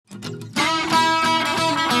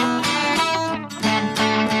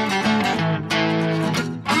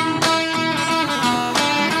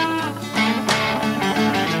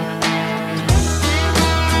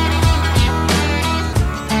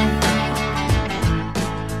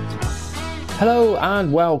Hello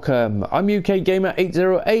and welcome. I'm UK Gamer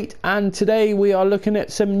 808 and today we are looking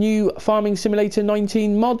at some new Farming Simulator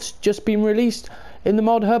 19 mods just been released in the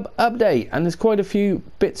Mod Hub update, and there's quite a few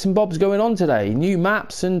bits and bobs going on today. New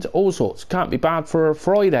maps and all sorts. Can't be bad for a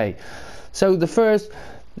Friday. So the first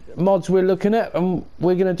mods we're looking at, and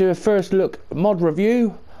we're going to do a first look mod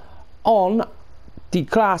review on the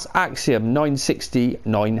Claas Axion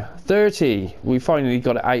 960-930. We finally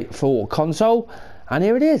got it out for console and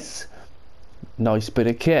here it is. Nice bit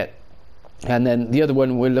of kit. And then the other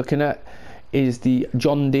one we're looking at is the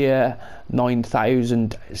John Deere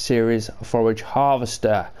 9000 series forage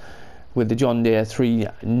harvester with the John Deere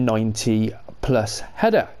 390 plus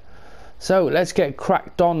header. So let's get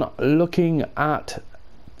cracked on looking at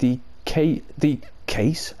the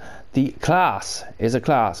case. The class is a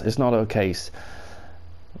class, it's not a case.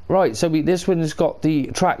 Right, so this one's got the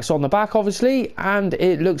tracks on the back obviously, and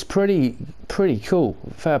it looks pretty cool.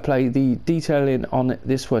 Fair play. The detailing on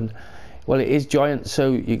this one, well, it is giant,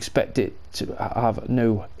 so you expect it to have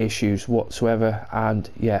no issues whatsoever, and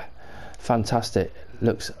yeah, fantastic.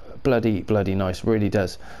 Looks bloody nice, really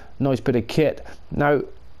does. Nice bit of kit. Now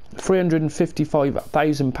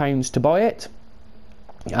 £355,000 to buy it,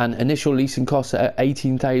 and initial leasing costs at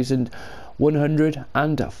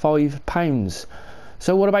 £18,105.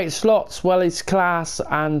 So what about slots? Well, it's class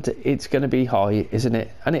and it's going to be high, isn't it?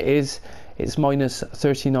 And it is. It's minus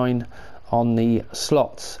 39 on the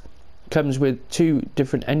slots. Comes with two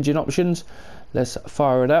different engine options. Let's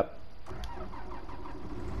fire it up.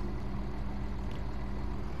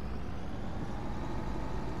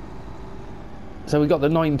 So we got the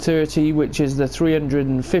 930, which is the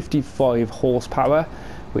 355 horsepower,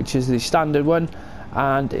 which is the standard one.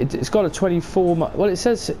 And it's got a 24 well, it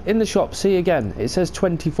says in the shop, see again, it says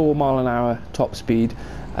 24 mile an hour top speed,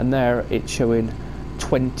 and there it's showing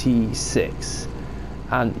 26,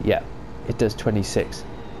 and yeah, it does 26.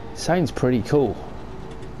 Sounds pretty cool.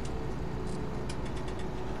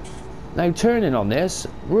 Now turning on this,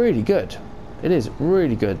 really good. It is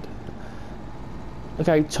really good. Look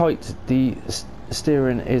how tight the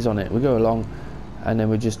steering is on it. We go along and then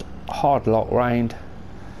we just hard lock round.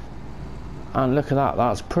 And look at that,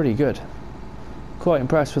 that's pretty good. Quite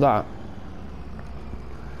impressed with that.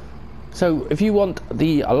 So if you want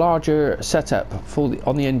the larger setup for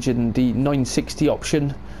on the engine, the 960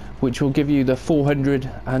 option, which will give you the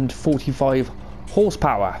 445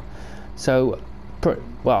 horsepower. So,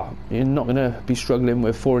 well, you're not going to be struggling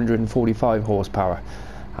with 445 horsepower.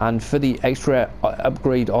 And for the extra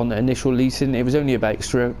upgrade on initial leasing, it was only about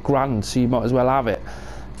extra grand, so you might as well have it.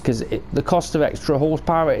 Because the cost of extra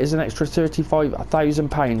horsepower is an extra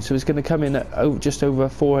 £35,000, so it's going to come in at just over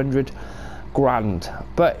 400 grand.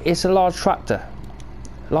 But it's a large tractor.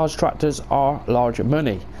 Large tractors are large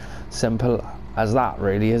money. Simple as that,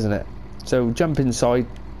 really, isn't it? So jump inside,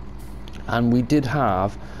 and we did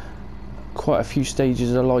have quite a few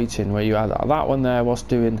stages of lighting, where you had that one there was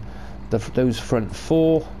doing those front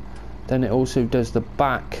four. Then it also does the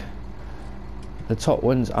back. The top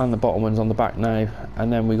ones and the bottom ones on the back now,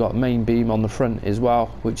 and then we got main beam on the front as well,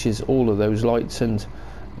 which is all of those lights, and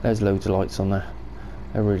there's loads of lights on there.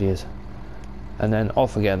 There really is. And then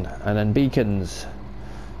off again, and then beacons.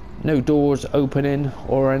 No doors opening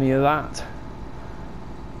or any of that,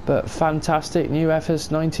 but fantastic new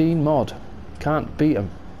FS19 mod. Can't beat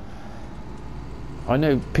them. I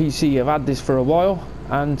know PC have had this for a while,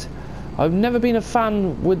 and I've never been a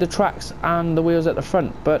fan with the tracks and the wheels at the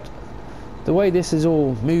front, but the way this is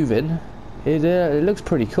all moving, it looks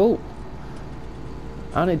pretty cool,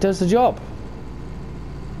 and it does the job.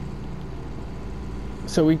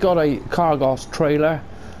 So we got a Cargos trailer,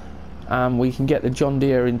 and we can get the John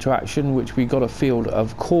Deere interaction, which we got a field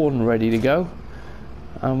of corn ready to go,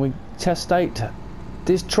 and we test out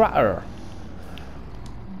this tractor.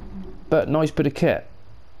 But nice bit of kit,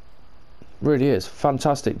 really is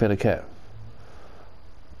fantastic bit of kit.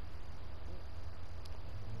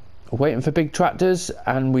 Waiting for big tractors,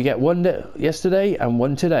 and we get one yesterday and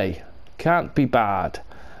one today. Can't be bad.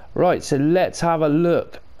 Right, so let's have a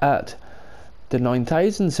look at the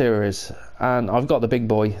 9000 series, and I've got the big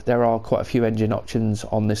boy. There are quite a few engine options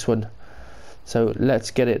on this one, so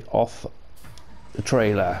let's get it off the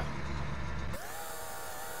trailer.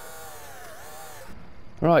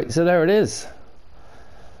 Right, so there it is.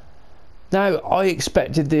 Now, I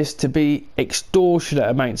expected this to be extortionate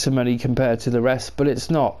amounts of money compared to the rest, but it's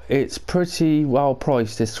not. It's pretty well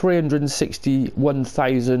priced. It's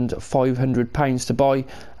 £361,500 to buy,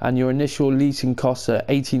 and your initial leasing costs are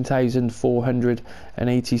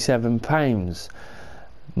 £18,487,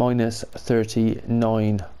 minus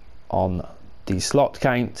 39 on the slot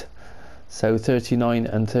count. So 39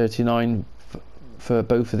 and 39 for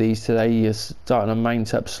both of these today. You're starting to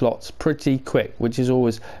mount up slots pretty quick, which is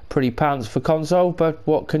always pretty pants for console, but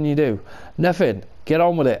what can you do? Nothing. Get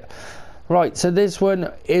on with it. Right, so this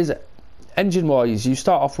one is engine wise. You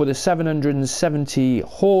start off with a 770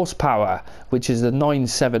 horsepower, which is the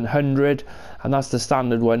 9700, and that's the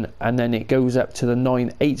standard one, and then it goes up to the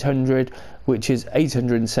 9800, which is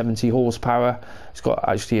 870 horsepower. It's got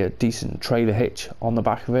actually a decent trailer hitch on the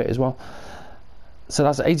back of it as well. So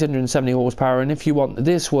that's 870 horsepower, and if you want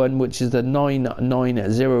this one, which is the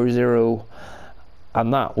 9900,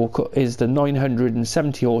 and that is the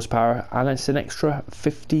 970 horsepower, and it's an extra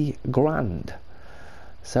 50 grand.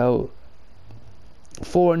 So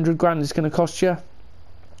 400 grand is going to cost you,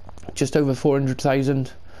 just over 400,000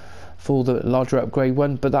 for the larger upgrade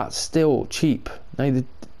one, but that's still cheap. Now the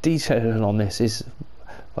detailing on this is,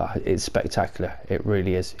 well, it's spectacular. It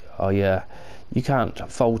really is. You can't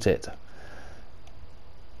fault it.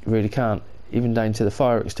 You really can't, even down to the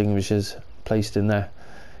fire extinguishers placed in there.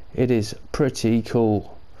 It is pretty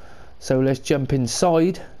cool. So let's jump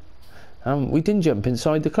inside. We didn't jump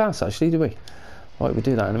inside the Claas actually, did we? Right, we'll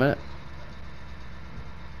do that in a minute.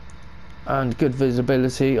 And good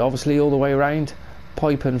visibility, obviously, all the way around.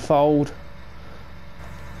 Pipe and fold.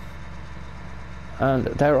 And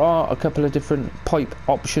there are a couple of different pipe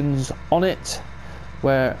options on it,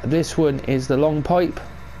 where this one is the long pipe.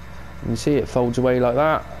 You can see it folds away like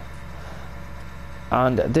that,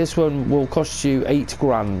 and this one will cost you 8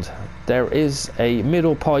 grand. There is a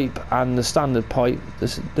middle pipe and the standard pipe.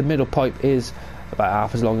 The middle pipe is about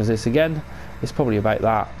half as long as this again. It's probably about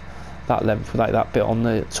that length without that bit on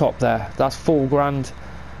the top there. That's 4 grand.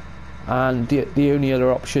 And the only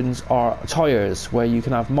other options are tyres, where you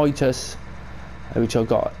can have Mitas, which I've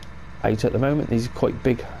got out at the moment. These are quite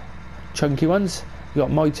big chunky ones. You've got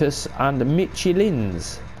Mitas and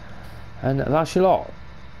Michelin's, and that's your lot.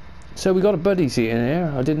 So we got a buddy seat in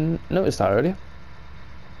here. I didn't notice that earlier.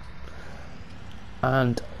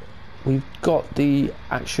 And we've got the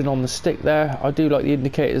action on the stick there. I do like the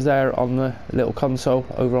indicators there on the little console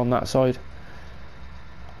over on that side,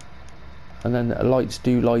 and then the lights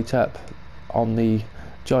do light up on the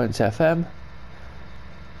Giants FM.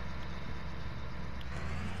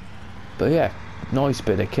 But yeah, nice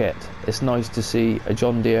bit of kit. It's nice to see a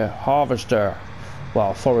John Deere harvester,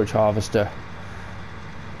 well, forage harvester.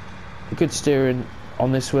 Good steering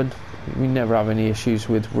on this one. We never have any issues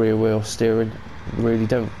with rear wheel steering, we really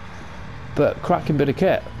don't. But cracking bit of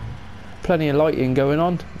kit. Plenty of lighting going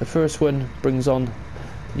on. The first one brings on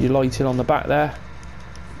your lighting on the back there,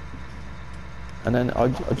 and then I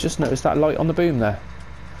just noticed that light on the boom there.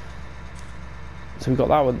 So we've got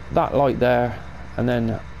that one, that light there, and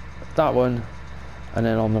then that one, and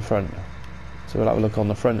then on the front. So we'll have a look on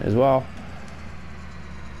the front as well.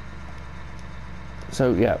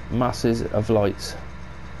 So yeah, masses of lights.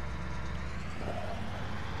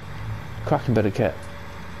 Cracking bit of kit.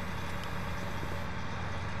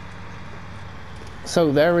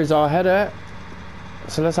 So there is our header.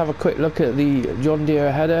 So let's have a quick look at the John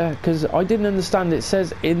Deere header, because I didn't understand. It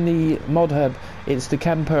says in the mod hub it's the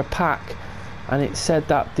Kemper pack, and it said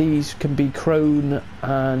that these can be Krone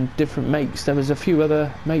and different makes. There was a few other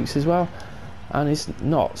makes as well, and it's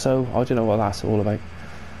not, so I don't know what that's all about.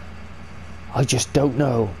 I just don't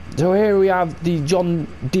know. So here we have the John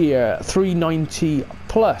Deere 390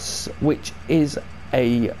 Plus, which is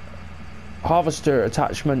a harvester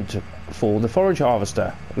attachment for the forage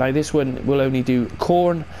harvester. Now this one will only do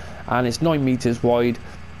corn, and it's 9 meters wide.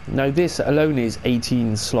 Now this alone is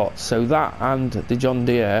 18 slots, so that and the John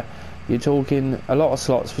Deere, you're talking a lot of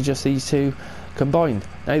slots for just these two combined.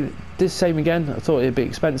 Now this same again, I thought it'd be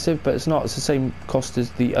expensive, but it's not. It's the same cost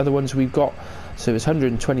as the other ones we've got. So it's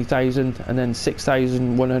 120,000 and then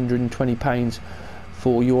 £6,120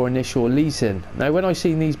 for your initial leasing. Now when I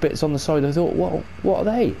seen these bits on the side, I thought, well, what are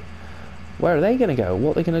they? Where are they going to go?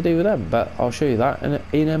 What are they going to do with them? But I'll show you that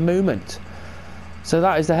in a moment. So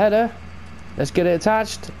that is the header. Let's get it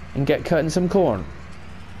attached and get cutting some corn.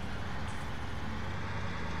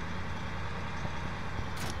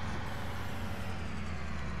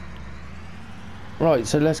 Right,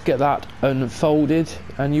 so let's get that unfolded,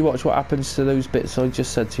 and you watch what happens to those bits I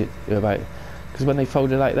just said to you about. Because when they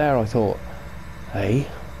folded out there, I thought, hey,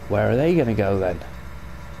 where are they going to go then?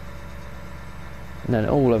 And then it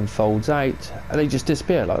all unfolds out, and they just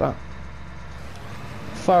disappear like that.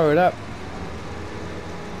 Fire it up.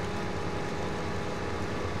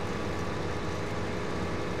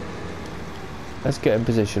 Let's get in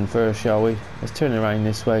position first, shall we? Let's turn it around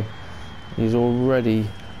this way. He's already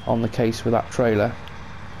on the case with that trailer,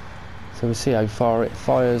 so we'll see how far it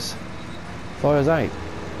fires out.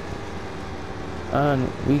 and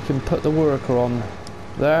we can put the worker on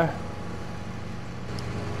there.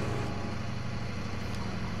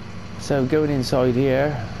 So going inside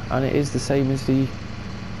here, and it is the same as the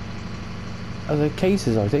other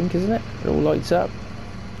cases, I think, isn't it? It all lights up.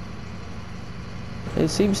 It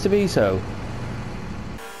seems to be so.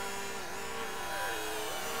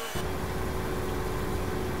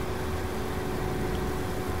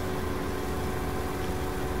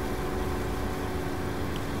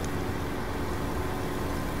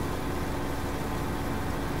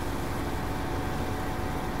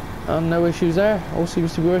 And no issues there, all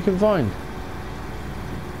seems to be working fine.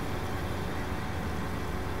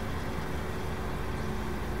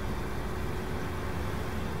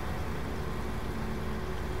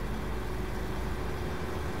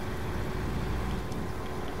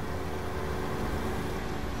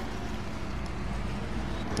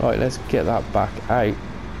 Right, let's get that back out,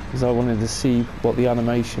 because I wanted to see what the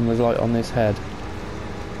animation was like on this head.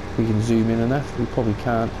 If we can zoom in enough, we probably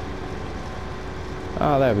can't.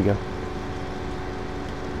 Ah, there we go.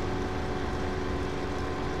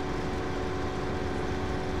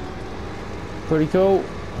 Pretty cool.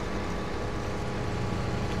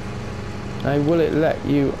 Now, will it let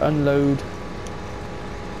you unload?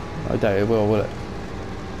 I doubt it will it?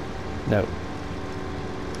 No.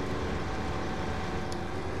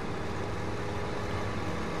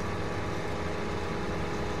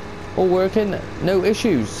 All working, no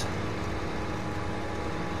issues.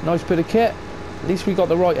 Nice bit of kit. At least we got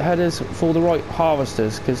the right headers for the right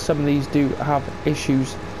harvesters, because some of these do have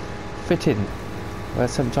issues fitting, where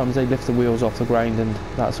sometimes they lift the wheels off the ground and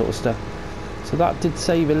that sort of stuff. So that did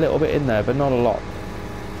save a little bit in there, but not a lot.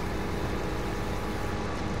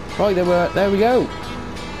 Right, there we go.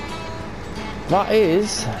 That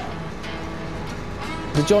is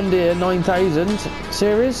the John Deere 9000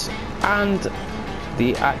 series and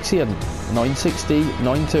the Axion 960,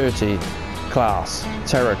 930 Claas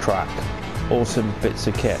Terra Trac. Awesome bits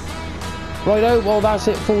of kit. Righto, well that's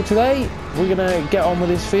it for today. We're gonna get on with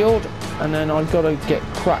this field, and then I've got to get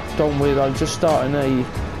cracked on with, I'm just starting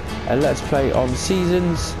a let's play on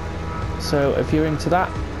seasons, so if you're into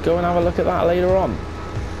that, go and have a look at that later on.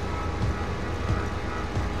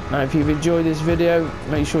 Now if you've enjoyed this video,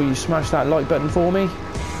 make sure you smash that like button for me,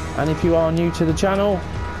 and if you are new to the channel,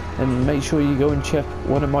 then make sure you go and check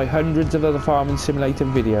one of my hundreds of other farming simulator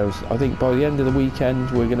videos. I think by the end of the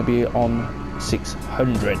weekend we're going to be on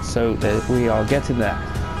 600, so we are getting there.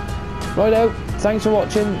 Righto, thanks for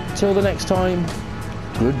watching, till the next time,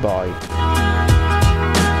 goodbye.